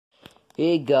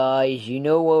Hey guys, you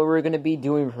know what we're gonna be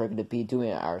doing? We're gonna be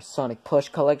doing our Sonic plush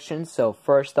collection. So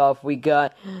first off, we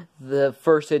got the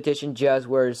first edition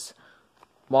Jazzwares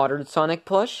Modern Sonic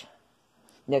plush.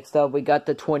 Next up, we got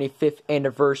the 25th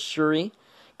anniversary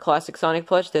Classic Sonic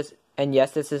plush. This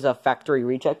is a factory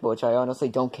reject, which I honestly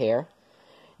don't care.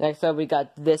 Next up, we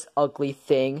got this ugly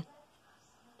thing.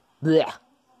 Blech.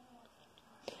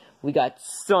 We got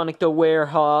Sonic the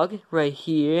Werehog right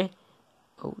here.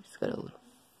 Oh, he's got a little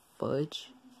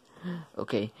fudge.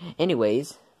 Okay,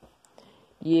 anyways.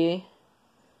 Yeah.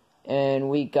 And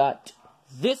we got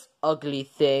this ugly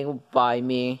thing by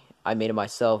me. I made it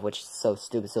myself, which is so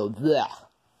stupid, so bleh.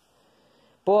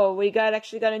 Boy, we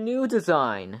actually got a new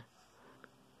design.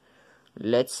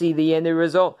 Let's see the end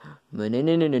result.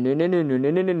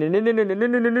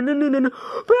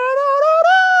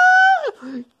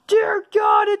 Dear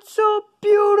God, it's so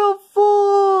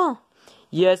beautiful!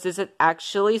 Yes, this is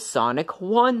actually Sonic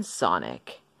 1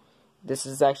 Sonic. This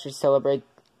is actually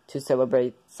to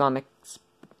celebrate Sonic's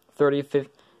 35th,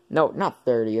 no, not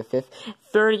 30th,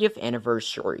 30th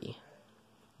anniversary.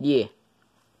 Yeah.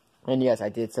 And yes, I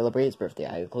did celebrate his birthday.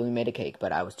 I included made a cake,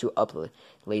 but I was too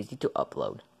lazy to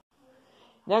upload.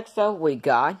 Next up, we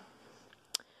got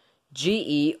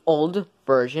GE old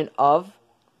version of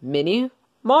Mini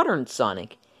Modern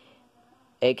Sonic,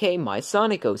 aka my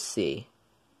Sonic OC.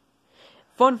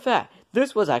 Fun fact,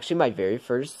 this was actually my very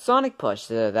first Sonic plush.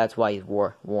 That's why he's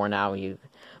worn out.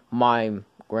 My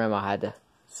grandma had to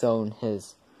sew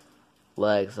his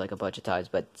legs like a bunch of times,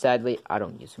 but sadly, I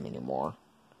don't use him anymore.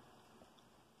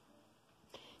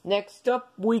 Next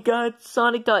up, we got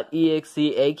Sonic.exe,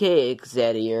 aka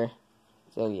Xedier.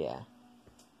 So yeah.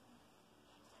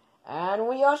 And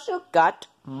we also got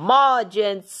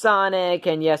Majin Sonic,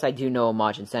 and yes, I do know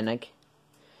Majin Sonic.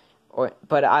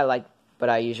 But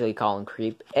I usually call him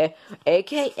Creep.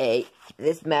 AKA,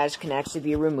 this mask can actually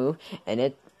be removed, and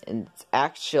it's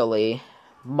actually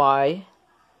my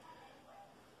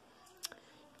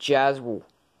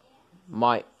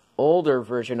my older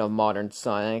version of Modern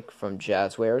Sonic from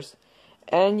Jazzwares.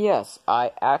 And yes,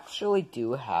 I actually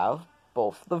do have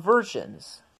both the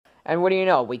versions. And what do you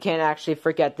know, we can't actually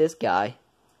forget this guy.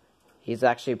 He's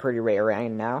actually pretty rare right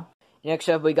now. Next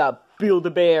up, we got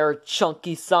Build-A-Bear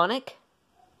Chunky Sonic.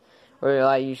 Or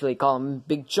I usually call him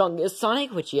Big Chunky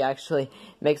Sonic, which he actually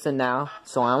makes a now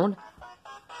sound.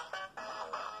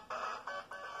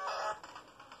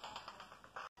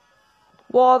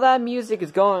 While that music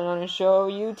is going, I'm going to show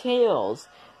you Tails.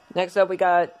 Next up, we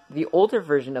got the older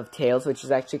version of Tails, which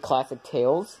is actually classic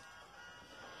Tails.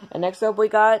 And next up, we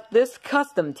got this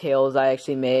custom Tails I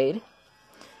actually made,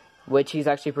 which he's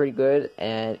actually pretty good,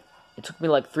 and it took me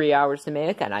like 3 hours to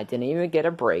make, and I didn't even get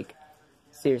a break.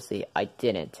 Seriously, I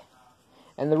didn't.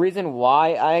 And the reason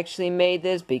why I actually made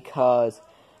this, because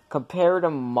compared to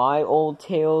my old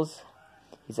Tails,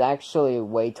 he's actually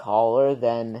way taller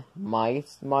than my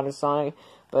Modern Sonic,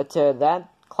 but to that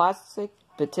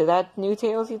new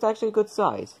Tails, he's actually a good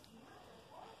size.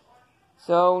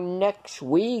 So next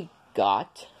we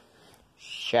got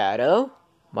Shadow,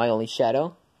 my only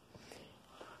Shadow.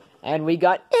 And we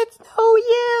got It's No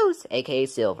Use, aka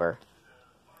Silver.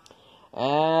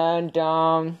 And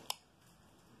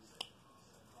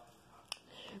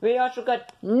we also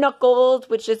got Knuckles,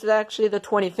 which is actually the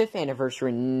 25th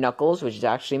anniversary Knuckles, which is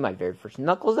actually my very first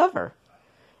Knuckles ever.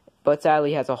 But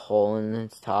sadly has a hole in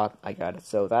its top. I gotta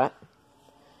sew that.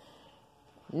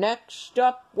 Next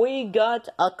up, we got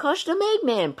a custom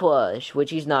Eggman plush,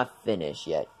 which he's not finished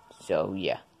yet. So,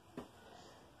 yeah.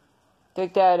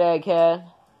 Take that, Egghead.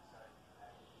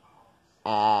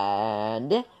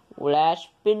 And last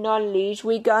but not least,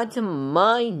 we got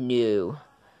my new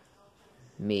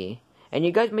me. And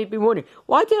you guys may be wondering,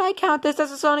 why did I count this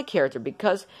as a Sonic character?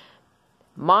 Because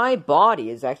my body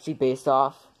is actually based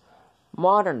off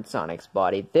Modern Sonic's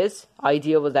body. This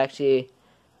idea was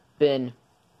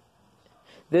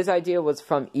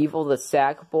from Evil the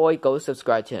Sack Boy. Go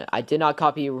subscribe to it. I did not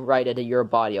copyright it to your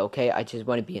body, okay? I just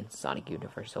want to be in the Sonic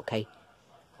universe, okay?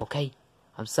 Okay?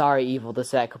 I'm sorry, Evil the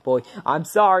Sack Boy. I'm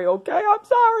sorry, okay? I'm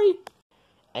sorry!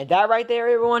 And that right there,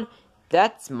 everyone,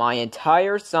 that's my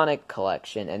entire Sonic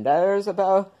collection. And there's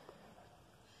about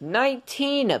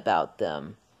 19 about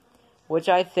them. Which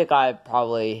I think I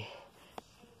probably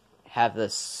have the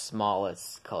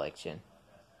smallest collection.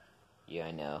 Yeah,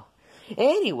 I know.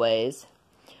 Anyways,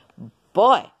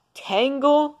 but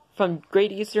Tangle from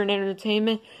Great Eastern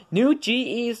Entertainment, new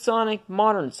GE Sonic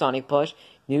Modern Sonic plush,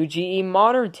 new GE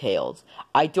Modern Tails.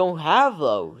 I don't have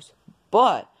those,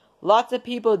 but lots of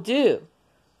people do.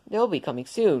 They'll be coming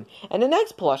soon. And the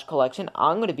next plush collection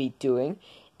I'm going to be doing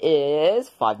is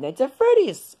Five Nights at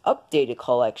Freddy's updated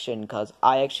collection, because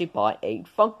I actually bought 8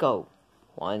 Funko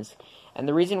ones. And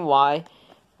the reason why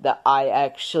that I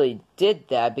actually did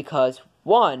that, because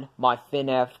one, my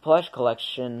FNAF plush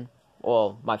collection,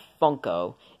 well, my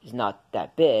Funko, is not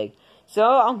that big, so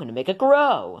I'm gonna make it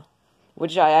grow.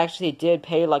 Which I actually did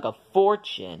pay like a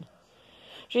fortune.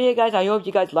 So yeah guys, I hope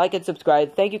you guys like and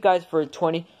subscribe. Thank you guys for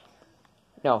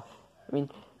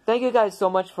thank you guys so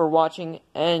much for watching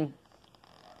and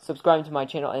subscribing to my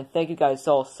channel, and thank you guys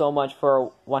so much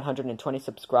for 120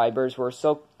 subscribers.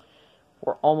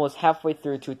 We're almost halfway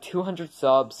through to 200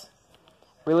 subs.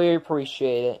 Really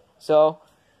appreciate it. So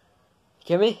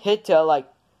can we hit to like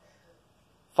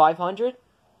 500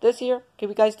 this year? Can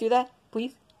we guys do that?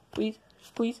 Please? Please?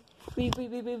 Please? Please, please,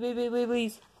 please, please, please, please,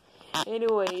 please.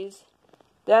 Anyways,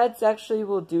 that's actually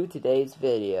will do today's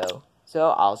video. So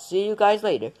I'll see you guys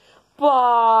later.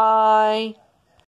 Bye!